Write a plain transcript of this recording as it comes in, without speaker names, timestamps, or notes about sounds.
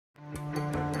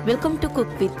Welcome to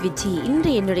cook with Viji.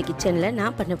 இன்று என்னோடய கிச்சனில்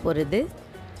நான் பண்ண போகிறது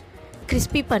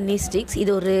கிறிஸ்பி பன்னீர் ஸ்டிக்ஸ்.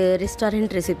 இது ஒரு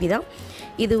ரெஸ்டாரண்ட் ரெசிபி தான்.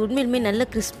 இது உண்மையிலுமே நல்ல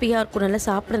கிறிஸ்பியாக இருக்கும், நல்லா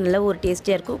சாப்பிட நல்ல ஒரு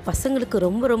டேஸ்டியாக இருக்கும். பசங்களுக்கு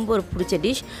ரொம்ப ரொம்ப ஒரு பிடிச்ச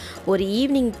டிஷ். ஒரு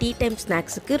ஈவினிங் டீ டைம்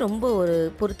ஸ்நாக்ஸுக்கு ரொம்ப ஒரு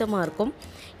பொருத்தமாக இருக்கும்.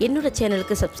 என்னோடய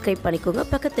சேனலுக்கு சப்ஸ்கிரைப் பண்ணிக்கோங்க.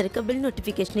 பக்கத்தில் இருக்க பில்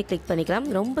நோட்டிஃபிகேஷனை கிளிக் பண்ணிக்கலாம்.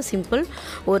 ரொம்ப சிம்பிள்.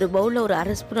 ஒரு பவுலில் ஒரு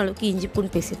அரை ஸ்பூன் அளவுக்கு இஞ்சி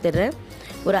பூண்டு பேசி தர்றேன்.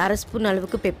 ஒரு அரை ஸ்பூன்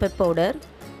அளவுக்கு பெப்பர் பவுடர்.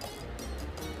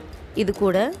 இது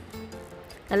கூட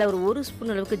நல்லா ஒரு ஸ்பூன்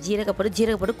அளவுக்கு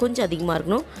ஜீரகப்பொடி கொஞ்சம் அதிகமாக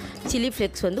இருக்கணும். சில்லி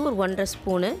ஃப்ளேக்ஸ் வந்து ஒரு 1.5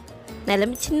 ஸ்பூனு. நான்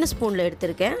எல்லாமே சின்ன ஸ்பூனில்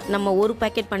எடுத்திருக்கேன். நம்ம ஒரு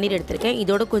பேக்கெட் பன்னீர் எடுத்திருக்கேன்.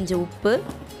 இதோட கொஞ்சம் உப்பு.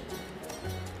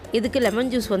 இதுக்கு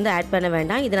லெமன் ஜூஸ் வந்து ஆட் பண்ண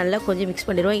வேண்டாம். இது நல்லா கொஞ்சம் மிக்ஸ்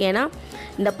பண்ணிடுவோம். ஏன்னா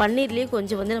இந்த பன்னீர்லேயே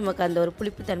கொஞ்சம் வந்து நமக்கு அந்த ஒரு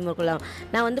புளிப்பு தன்மை இருக்கலாம்.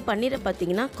 நான் வந்து பன்னீரை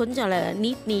பார்த்திங்கன்னா கொஞ்சம்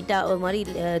நீட்டாக ஒரு மாதிரி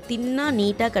தின்னாக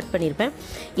நீட்டாக கட் பண்ணியிருப்பேன்.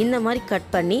 இந்த மாதிரி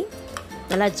கட் பண்ணி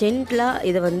நல்லா ஜென்டலாக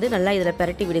இதை வந்து நல்லா இதில்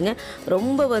பெரட்டி விடுங்க.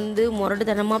 ரொம்ப வந்து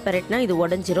முரடுத்தனமாக பெரட்டினா இது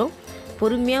உடஞ்சிரும்.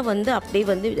 பொறுமையாக வந்து அப்படியே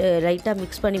வந்து லைட்டாக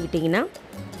மிக்ஸ் பண்ணி விட்டிங்கன்னா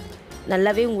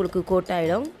நல்லாவே உங்களுக்கு கோட்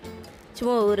ஆகிடும்.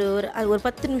 சும்மா ஒரு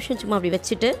 10 நிமிஷம் சும்மா அப்படி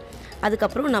வச்சுட்டு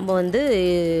அதுக்கப்புறம் நம்ம வந்து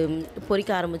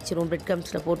பொரிக்க ஆரம்பிச்சிருவோம் பிரெட்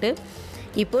க்ரம்ஸில் போட்டு.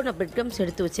 இப்போது நான் பிரெட் க்ரம்ஸ்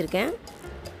எடுத்து வச்சுருக்கேன்.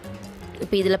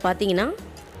 இப்போ இதில் பார்த்தீங்கன்னா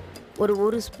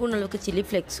ஒரு ஸ்பூன் அளவுக்கு சில்லி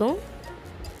ஃப்ளேக்ஸும்,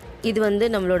 இது வந்து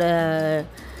நம்மளோட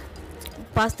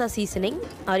பாஸ்தா சீசனிங்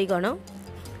ஆரிகானோ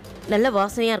நல்ல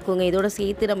வாசனையாக இருக்குங்க. இதோட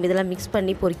சேர்த்து நம்ம இதெல்லாம் மிக்ஸ்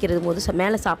பண்ணி பொரிக்கிறது போது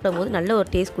மேலே சாப்பிடும் போது நல்ல ஒரு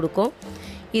டேஸ்ட் கொடுக்கும்.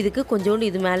 இதுக்கு கொஞ்சோண்டு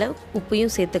இது மேலே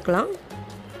உப்பையும் சேர்த்துக்கலாம்.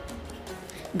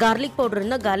 கார்லிக் பவுடர்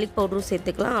இருந்தால் கார்லிக் பவுடரும்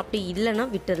சேர்த்துக்கலாம். அப்படி இல்லைன்னா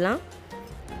விட்டுடலாம்.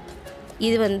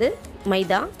 இது வந்து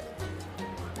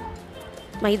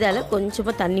மைதாவில்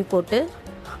கொஞ்சமாக தண்ணி போட்டு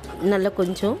நல்லா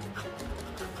கொஞ்சம்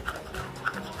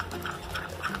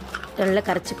நல்லா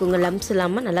கரைச்சிக்கோங்க. லம்ஸ்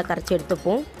இல்லாமல் நல்லா கரைச்சி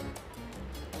எடுத்துப்போம்.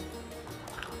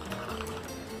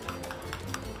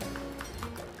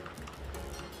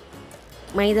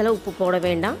 மைதாவில் உப்பு போட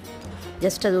வேண்டாம்.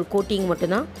 ஜஸ்ட் அது ஒரு கோட்டிங்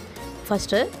மட்டும்தான்.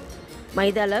 ஃபஸ்ட்டு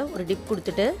மைதாவில் ஒரு டிப்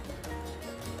கொடுத்துட்டு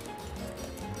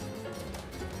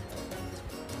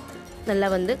நல்லா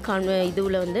வந்து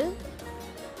இதுவில் வந்து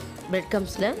பிரெட்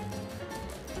க்ரம்ஸில்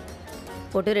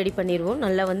போட்டு ரெடி பண்ணிடுவோம்.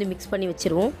 நல்லா வந்து மிக்ஸ் பண்ணி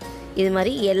வச்சுருவோம். இது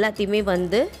மாதிரி எல்லாத்தையுமே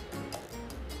வந்து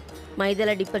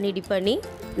மைதாவில் டிப் பண்ணி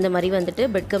இந்த மாதிரி வந்துட்டு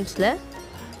பிரெட் க்ரம்ஸில்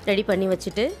ரெடி பண்ணி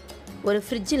வச்சுட்டு ஒரு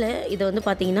ஃப்ரிட்ஜில் இதை வந்து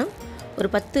பார்த்திங்கன்னா ஒரு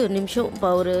 10 நிமிஷம்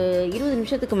ஒரு 20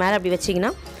 நிமிஷத்துக்கு மேலே அப்படி வச்சிங்கன்னா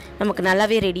நமக்கு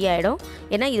நல்லாவே ரெடி ஆகிடும்.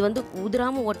 ஏன்னா இது வந்து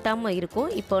உதிராமல் ஒட்டாமல் இருக்கும்.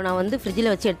 இப்போ நான் வந்து ஃப்ரிட்ஜில்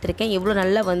வச்சு எடுத்திருக்கேன். எவ்வளோ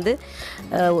நல்லா வந்து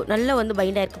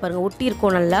பைண்டாக இருக்குது பாருங்கள். ஒட்டி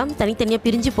இருக்கும், நல்லா தனித்தனியாக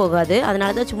பிரிஞ்சு போகாது.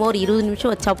 அதனால தான் சும்மா ஒரு 20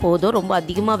 நிமிஷம் வச்சா போதும், ரொம்ப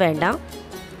அதிகமாக வேண்டாம்.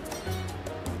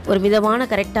 ஒரு மிதமான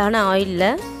கரெக்டான ஆயிலில்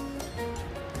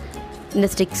இந்த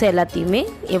ஸ்டிக்ஸ் எல்லாத்தையுமே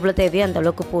எவ்வளோ தேவையோ அந்த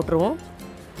அளவுக்கு போட்டுருவோம்.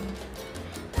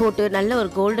 போட்டு நல்ல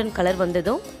ஒரு கோல்டன் கலர்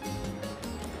வந்ததும்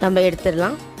நம்ம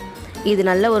எடுத்துடலாம். இது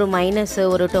நல்ல ஒரு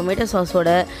ஒரு டொமேட்டோ சாஸோட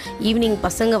ஈவினிங்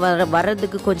பசங்க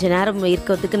வர்றதுக்கு கொஞ்சம் நேரம்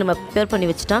இருக்கிறதுக்கு நம்ம ப்ரிப்பேர் பண்ணி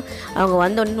வச்சுட்டா அவங்க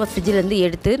வந்தோடனே நம்ம ஃப்ரிட்ஜிலேருந்து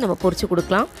எடுத்து நம்ம பொரிச்சு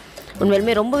கொடுக்கலாம்.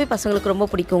 உண்மையிலுமே ரொம்பவே பசங்களுக்கு ரொம்ப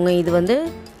பிடிக்குங்க. இது வந்து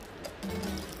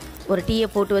ஒரு டீயை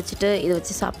போட்டு வச்சுட்டு இதை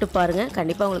வச்சு சாப்பிட்டு பாருங்கள்.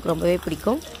 கண்டிப்பாக உங்களுக்கு ரொம்பவே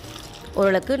பிடிக்கும்.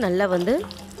 ஓரளவுக்கு நல்லா வந்து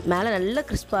மேலே நல்லா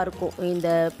கிறிஸ்பாக இருக்கும் இந்த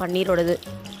பன்னீரோடது.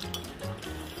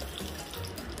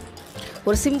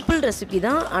 ஒரு சிம்பிள் ரெசிபி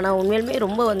தான், ஆனால் உண்மையிலுமே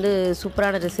ரொம்ப வந்து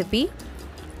சூப்பரான ரெசிபி.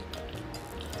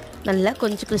 நல்லா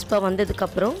கொஞ்சம் கிறிஸ்பாக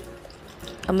வந்ததுக்கப்புறம்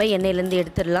நம்ம எண்ணெயிலேருந்து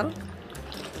எடுத்துடலாம்.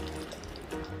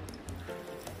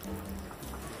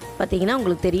 பார்த்தீங்கன்னா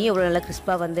உங்களுக்கு தெரியும் எவ்வளோ நல்லா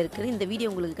கிறிஸ்பாக வந்திருக்கு. இந்த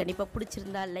வீடியோ உங்களுக்கு கண்டிப்பாக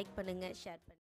பிடிச்சிருந்தா லைக் பண்ணுங்கள், ஷேர் பண்ணுங்கள்.